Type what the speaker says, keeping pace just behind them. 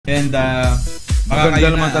And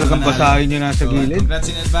maganda naman talagang basahin nyo nasa gilid.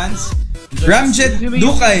 Congrats in advance. Ramjet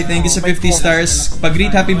Dukay, thank you sa 50 stars.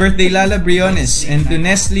 Pag-greet, happy birthday Lala Briones. And to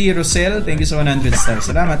Nestle Rosel, thank you sa 100 stars.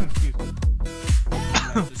 Salamat.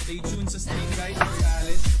 So stay tuned sa stream guys.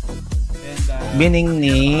 And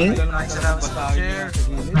Biningning.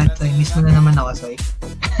 Miss mo na naman ako, Soy.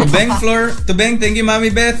 To Beng, thank you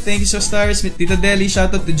Mami Beth, thank you sa stars. Tita Deli,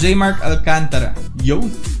 shoutout to J Mark Alcantara. Yo,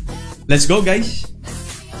 let's go guys.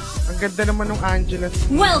 Ang ganda naman ng Angela.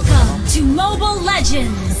 Welcome to Mobile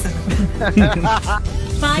Legends.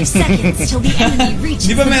 5 seconds till the enemy reaches.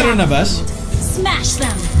 Di ba meron na bas? Smash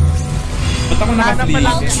them. Ba't ako naka-play?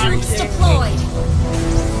 All troops deployed.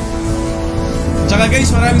 Tsaka guys,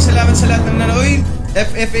 maraming salamat sa lahat ng nanood.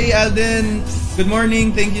 FFA Alden, good morning,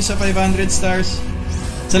 thank you sa 500 stars.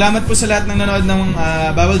 Salamat po sa lahat ng nanood ng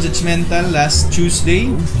Bawal Judgmental last Tuesday.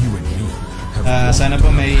 Sana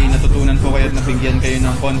po may natutunan po kayo at nabigyan kayo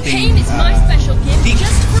ng konting tip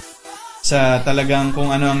sa talagang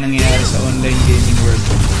kung ano ang nangyayari sa online gaming world.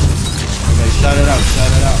 Okay, shout it out,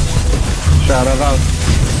 shout it out. Shout it out.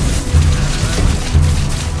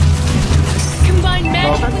 Combine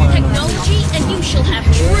magic with technology and you shall have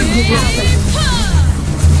true power.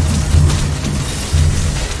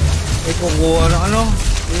 Eh, kukuha ng ano?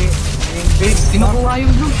 Kinukuha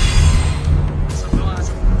yung blue.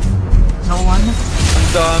 Nakuha na. Ang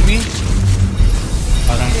dami.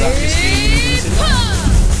 Parang practice gaming din sila.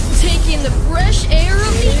 Taking the fresh air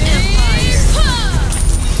of the Empire.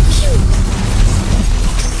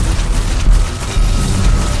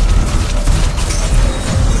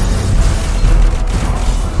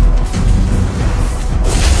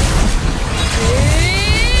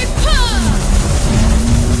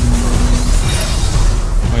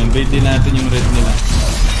 Invade din natin yung red nila.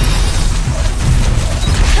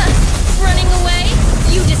 Running away?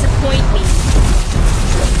 You disappoint me.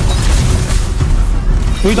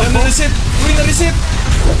 Uy, na-reset! Uy, na-reset!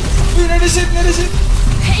 Uy, na-reset! Na-reset!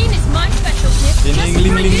 Pain is my special gift just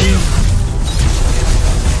for you.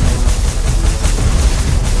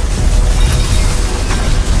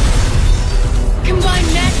 Combine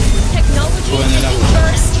magic with technology and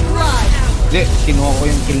first blood. Hindi, kinuha ko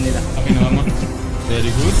yung kill nila. Kinuha mo? Very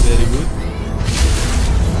good, very good.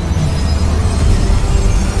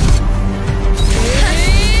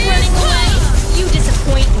 Running away, you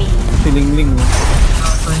disappoint me. Silingling, no?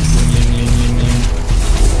 Ling.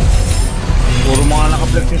 Puro mga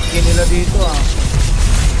naka-black yung skin nila dito, ah.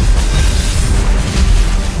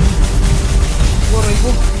 Waray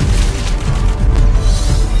ko.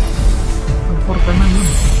 Pagporta na yun.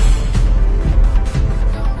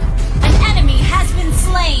 An enemy has been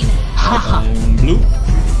slain. Yung blue.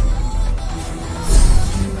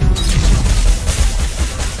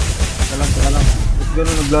 Saka lang. Ba't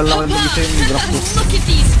gano'n naglalaki mag-isa yung graph ko? Look at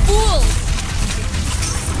these fools.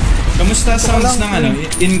 Kamusta sounds ng ano?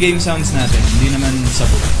 In-game sounds natin. Hindi naman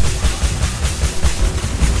sabog.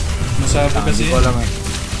 Masabog kasi. Hindi ko alam eh.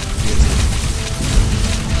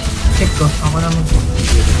 Check ko. Ako naman po.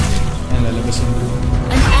 Ayan, lalabas yung blue.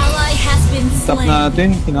 An ally has been Stop slain.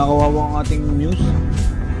 natin. Kinakawawa ang ating news.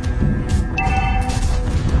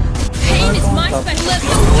 Pain is my special. Let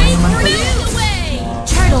the wind melt away.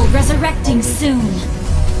 Turtle resurrecting soon.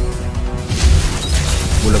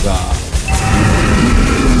 Bulaga.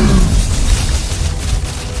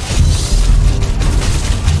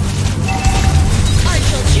 I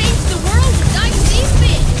shall change the world as I see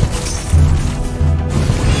fit.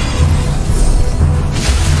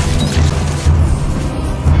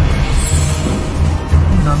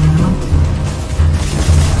 Ang dami naman.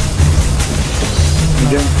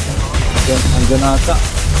 Andyan ata.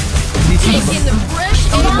 Taking the fresh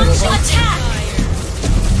air. Launch attack.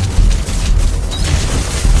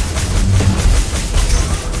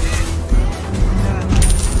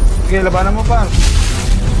 Sige, labanan mo pa.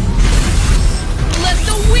 Let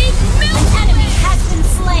the weak melt. An enemy has been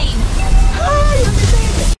slain.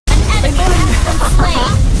 An enemy has been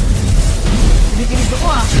slain. Kinikinig ako,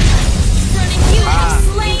 ah. Running, you have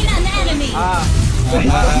slain an enemy.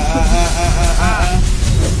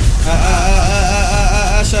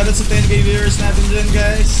 Shoutout sa 10k viewers natin dyan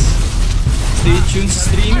guys. Stay tuned sa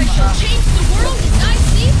stream. I shall change the world as I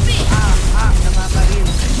see fit.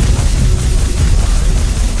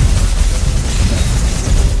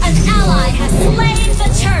 An ally has slain the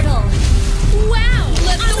turtle. Wow,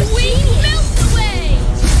 let the weak melt away.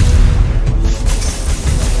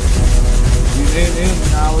 Yun.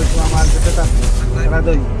 Naawit mga mahal ka sa taas. Tara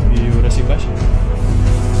doy. Yura si Bash.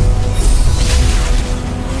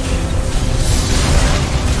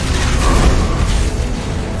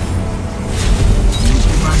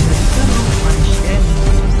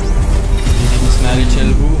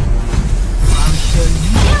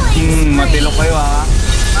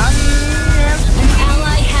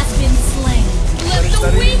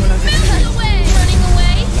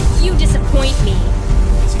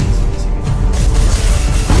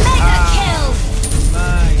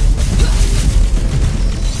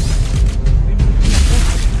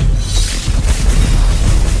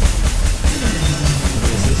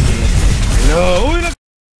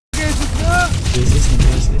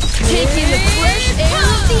 Taking the fresh air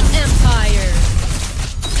of the Empire.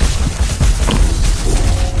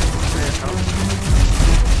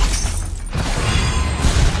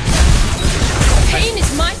 Pain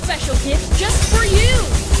is my special gift just for you.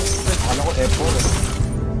 Akala ko F4 eh.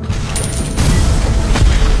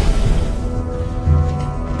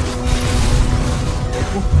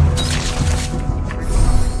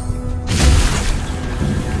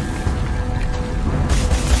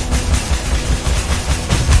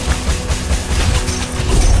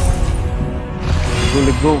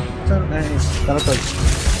 Let's go. Nice. Tara tol.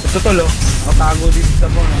 Ito tol oh. Matago dito sa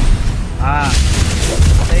phone oh.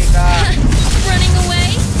 Patay ka. Running away?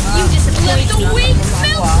 You just let the weak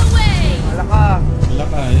melt away. Wala ka. Wala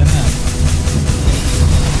ka, yan na.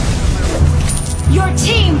 Your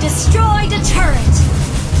team destroyed a turret.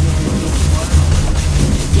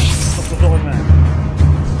 Tutukan na.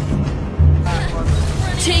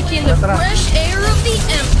 Taking the fresh air of the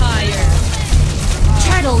Empire.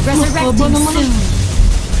 Turtle resurrecting soon.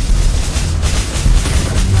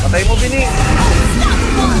 Patay mo, Bini.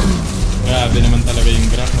 Grabe naman talaga yung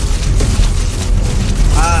graph.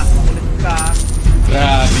 Ulit ka.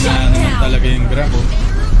 Grabe na naman talaga yung graph.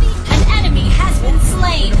 An enemy has been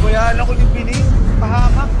slain. Bayaan ako ni Bini.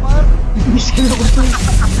 Pahamak, par. Miskill ako dun.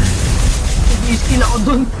 Miskill ako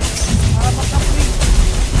dun. Pahamak ako eh.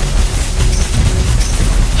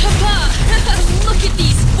 Papa, look at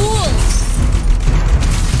these fools.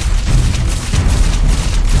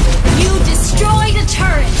 You destroyed a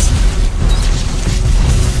turret.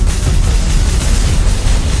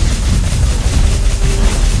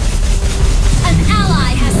 An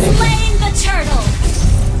ally has slain the turtle.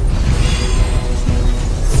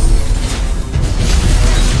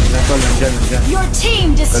 Tol, nandyan. Your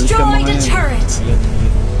team destroyed a turret.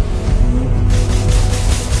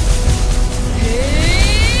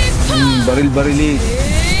 Baril-barili.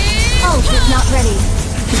 Ult is not ready.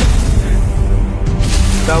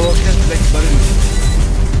 Tawag niya like baril.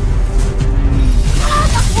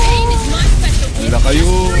 Pain is my special gift Wala kayo.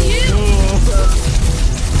 just for you.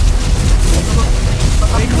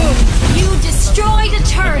 You destroyed a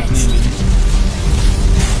turret.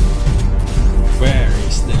 Where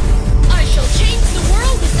is them? I shall change the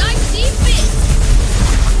world as I see fit.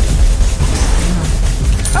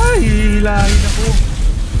 Ay, hihilahin ako.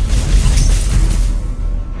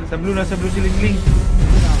 Nasa blue si Lingling.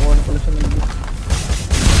 Nakakuha na pala siya ng blue.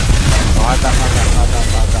 Hatak.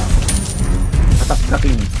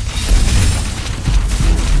 Hatak-takin.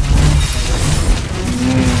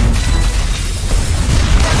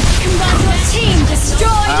 Your team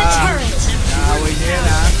destroyed a turret. Naaway niya yan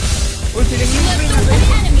ha. Uy, si Lingling An rin.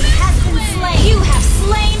 enemy has been slain. You have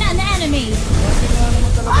slain an enemy. An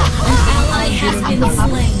ally has been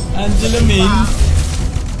slain. Angela Main.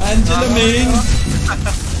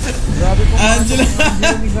 Grabe po. Angela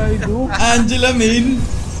Main.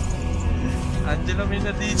 Angela Main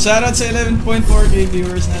na din. Shoutout sa 11.4k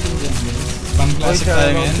viewers natin dyan. Pang-classic Oy, tayo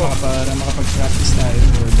shoutout ngayon po. para makapag-practice tayo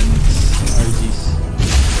for the next RGs.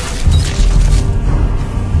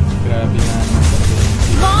 Grabe na naman talaga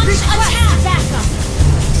yung Launch attack backup.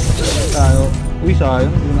 Tayo. Uy,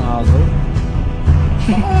 sayang. Hindi na agaw.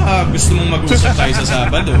 gusto mong mag-usap tayo sa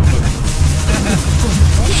Sabado. Gusto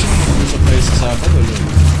mong mag-usap tayo sa Sabado.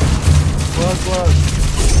 Wag.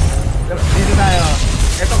 Dito tayo.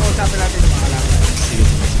 Ito kausapin natin yung mga alaman. Sige.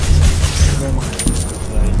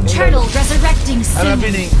 Turtle resurrecting Ano soon.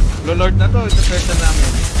 Bini? Lord na to. Ito person namin.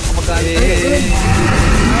 Kung magkali. Hindi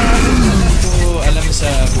ko alam sa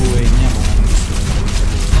buhay niya kung anong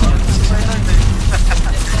gusto niya.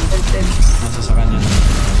 Nasa sa kanya.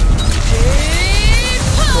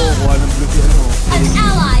 Kuha ng blue yun o. An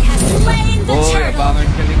ally has slain the Oy, turtle. abangan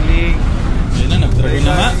ka Lingling. Ayun na, nag-dragon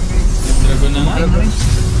na nga. Nag-dragon na nga.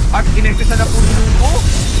 At kinektisan na po yung ko.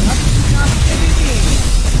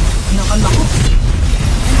 Nakala ko.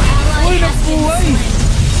 Ally has been slain.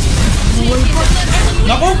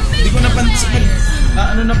 Naku! Hindi ko napansin.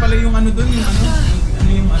 Ano na pala yung ano dun? Yung ano?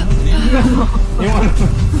 Yung ano?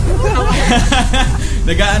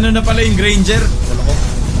 Nag-ano na pala yung Granger. Wala ko.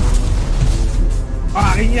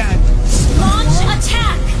 Akin yan. Launch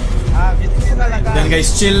attack. Bitin talaga. Yan guys,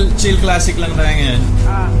 chill classic lang tayo ngayon.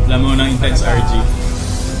 Wala mo ng intense RG.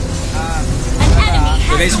 An enemy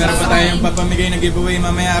So has guys, meron pa been tayong slain. papamigay na giveaway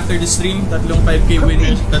mamaya after the stream. Tatlong 5k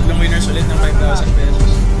winners. Tatlong winners ulit ng 5,000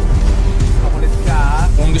 pesos. Makulit ka.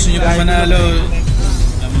 Kung gusto nyo pang manalo,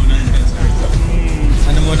 wala muna ng intense RG.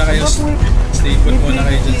 Ano muna kayo? Stay put muna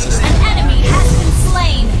kayo dyan sa An stream. enemy has been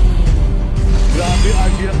slain. Grabe,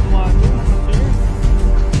 RG lang tumato.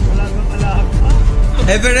 Wala kang alahap pa.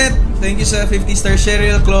 Everett, thank you sa 50 stars.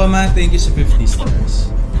 Cheryl Cloma, thank you sa 50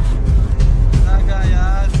 stars.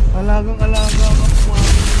 Alagang-alaga ako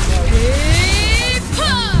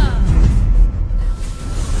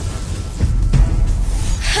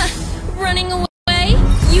Running away?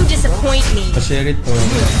 You disappoint me. Pa-share it po.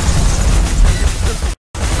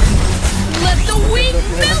 Let the weak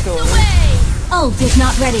melt away! Ult is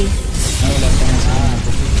not ready.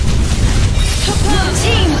 Blue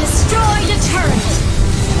team destroyed a turret.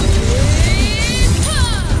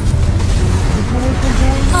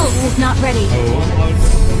 Ult is not ready.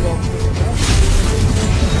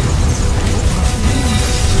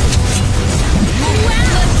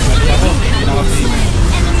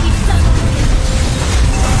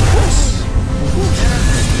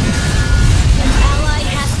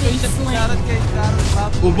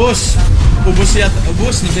 Ubos.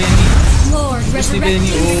 Ubos ni Benny. Lord, Ubos ni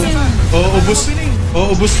Benny. resurrect him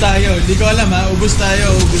soon. Ubos tayo. Hindi ko alam ha. Ubos tayo.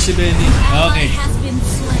 Ubos si Benny. Okay. Ally has been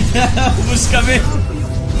slain. Ubos kami.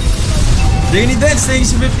 Rainy Dance. Thank you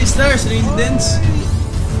sa 50 stars. Rainy Dance.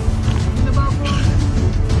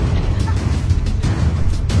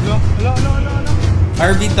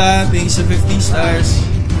 Arvita. Thank you sa 50 stars.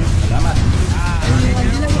 Salamat.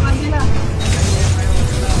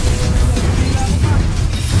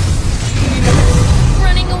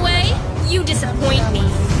 Running away? You disappoint me.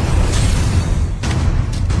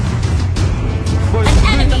 An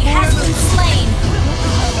enemy has been slain.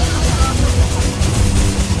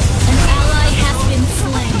 An ally has been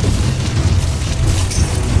slain.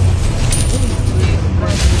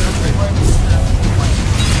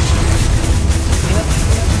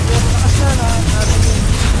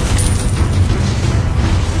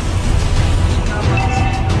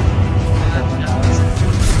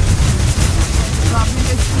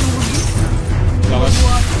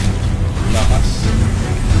 Lakas.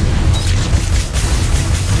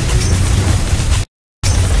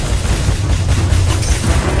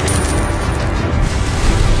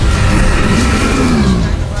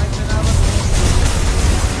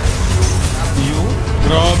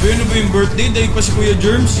 Grabe, ano ba yung birthday? Dahil pa si Kuya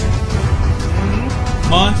Germs?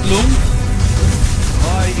 Month long?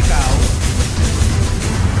 Hoy, ikaw.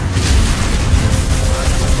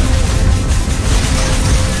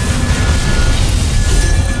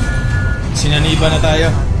 Sinaniba na tayo.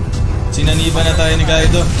 Sinaniba na tayo ni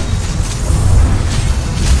Kaido.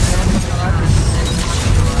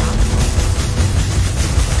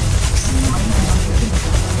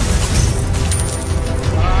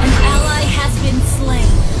 An ally has been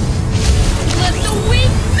slain. Let the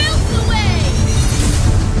weak melt away.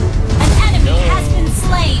 An enemy has been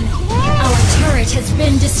slain. Our turret has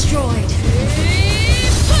been destroyed.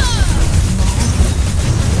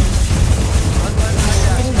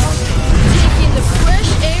 Taking the fresh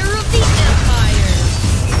air of the Empire.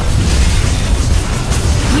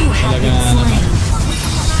 You have been slain.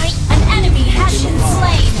 An enemy has been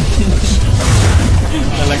slain.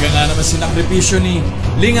 Talaga nga naman sinakripisyo ni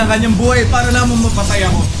Ling ang kanyang buhay para lamang mapatay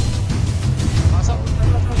ako.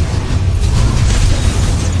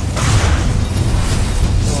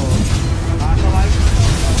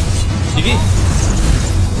 Sige.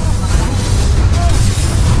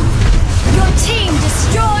 Your team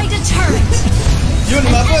destroyed a turret. Yun,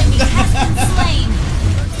 An mabot. enemy has been slain.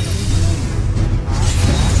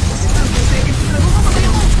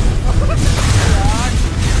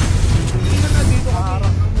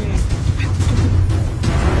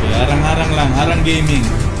 Harang-harang lang, harang gaming.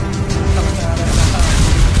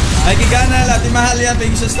 Ay, Kigana, Lati Mahal yan,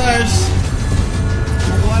 thank you sa stars.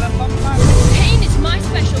 Pain is my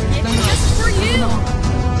special gift just for you.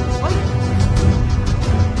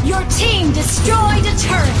 Your team destroyed a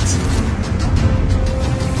turret.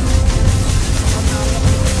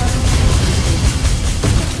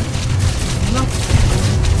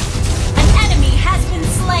 An enemy has been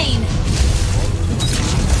slain.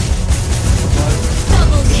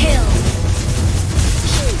 Double kill.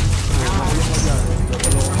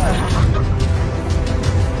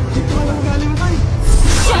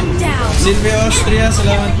 Shut down. Silvia Austria,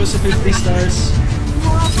 salamat po sa 50 stars.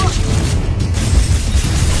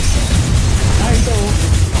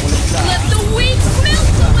 Let the weak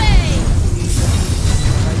melt away.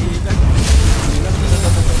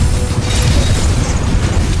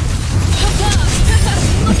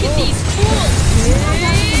 Look at these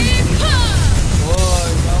fools.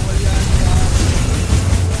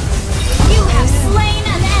 You have slain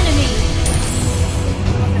an enemy.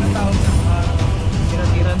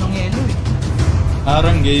 Tira-tira ng yelo eh.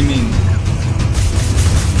 Harang gaming.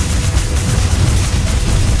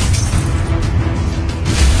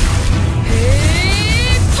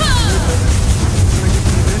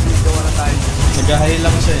 Nag-high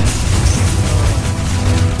lang siya eh.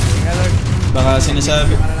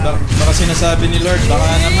 Baka sinasabi ni Lord, baka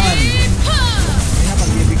naman. Kaya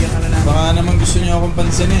pagbibigyan ka na lang. Baka naman gusto niyo akong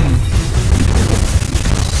pansinin.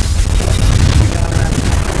 Bigyan ka na lang.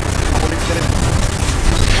 Makulit ka rin.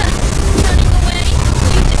 Running away?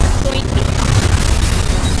 You disappoint me.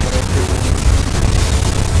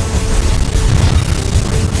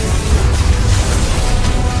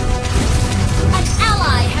 An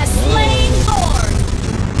ally has slain Lord.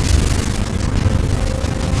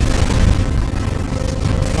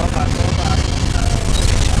 Tropa.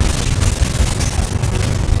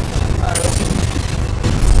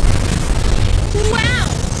 Wow,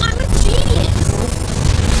 I'm a genius.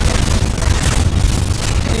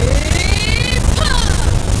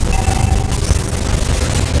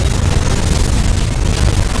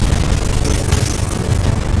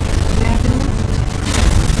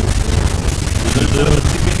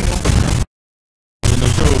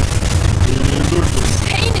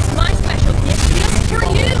 Pain is my special gift just for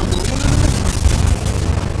you.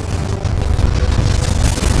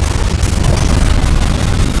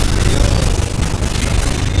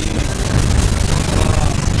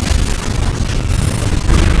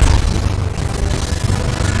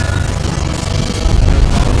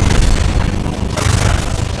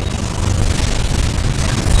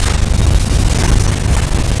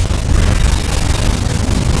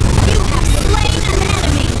 You have slain an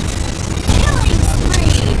enemy. Killing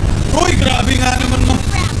spree. Uy, grabe nga naman mo.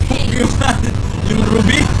 Rampage. Yung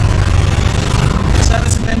Ruby. Sana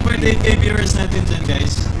sa 10.8k viewers natin dyan,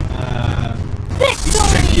 guys.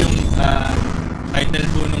 I-check Victory. yung title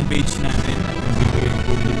po ng page natin at magbibigay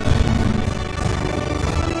po ulit tayo.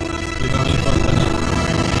 Yun ang important na.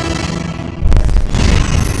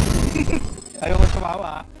 Ayoko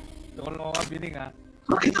tumawa ah. Ayoko lang ako biling ah.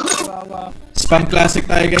 Bakit ako? Tumawa. Spam classic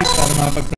tayo, guys, para makapag